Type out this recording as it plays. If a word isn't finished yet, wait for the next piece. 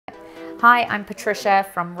Hi, I'm Patricia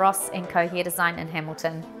from Ross & Co Hair Design in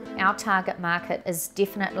Hamilton. Our target market is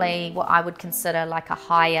definitely what I would consider like a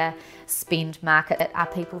higher spend market. It are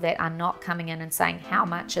people that are not coming in and saying, how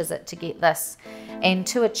much is it to get this? And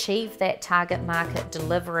to achieve that target market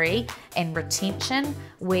delivery and retention,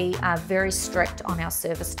 we are very strict on our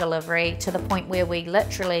service delivery to the point where we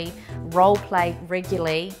literally role play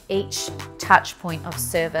regularly each touch point of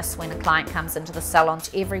service when a client comes into the salon.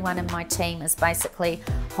 Everyone in my team is basically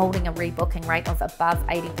holding a rebooking rate of above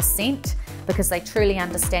 80% because they truly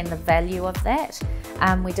understand the value of that.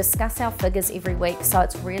 We discuss our figures every week, so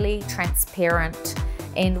it's really transparent.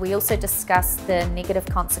 And we also discuss the negative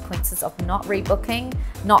consequences of not rebooking.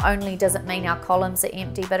 Not only does it mean our columns are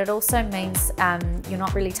empty, but it also means you're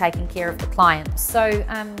not really taking care of the client. So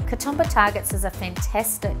Kitomba Targets is a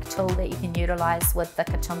fantastic tool that you can utilize with the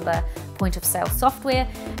Kitomba point of sale software.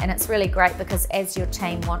 And it's really great because as your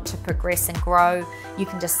team want to progress and grow, you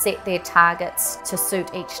can just set their targets to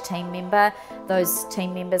suit each team member. Those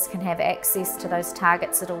team members can have access to those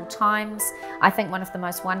targets at all times. I think one of the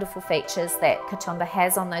most wonderful features that Kitomba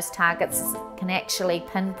has on those targets is it can actually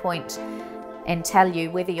pinpoint and tell you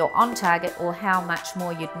whether you're on target or how much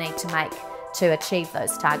more you'd need to make to achieve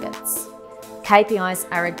those targets. KPIs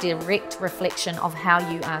are a direct reflection of how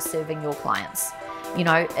you are serving your clients. You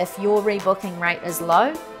know, if your rebooking rate is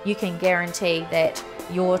low, you can guarantee that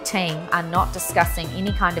your team are not discussing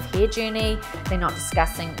any kind of hair journey, they're not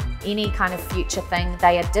discussing any kind of future thing,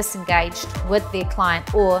 they are disengaged with their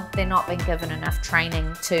client, or they're not being given enough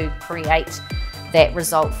training to create that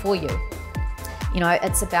result for you. You know,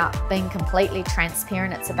 it's about being completely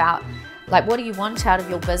transparent. It's about, like, what do you want out of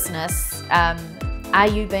your business? Are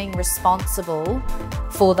you being responsible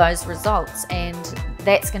for those results? And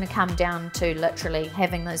that's going to come down to literally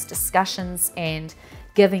having those discussions and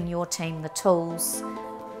giving your team the tools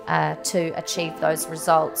to achieve those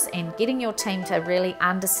results and getting your team to really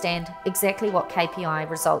understand exactly what KPI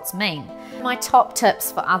results mean. My top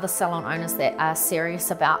tips for other salon owners that are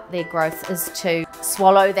serious about their growth is to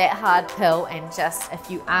swallow that hard pill and just,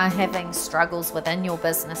 if you are having struggles within your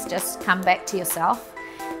business, just come back to yourself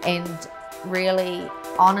and really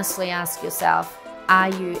honestly ask yourself, are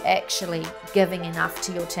you actually giving enough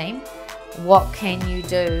to your team? What can you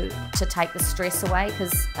do to take the stress away?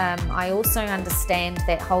 Because I also understand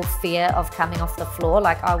that whole fear of coming off the floor.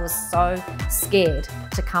 Like, I was so scared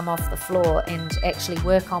to come off the floor and actually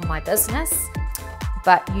work on my business.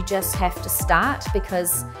 But you just have to start,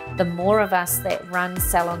 because the more of us that run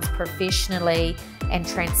salons professionally and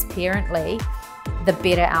transparently, the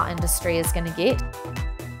better our industry is going to get.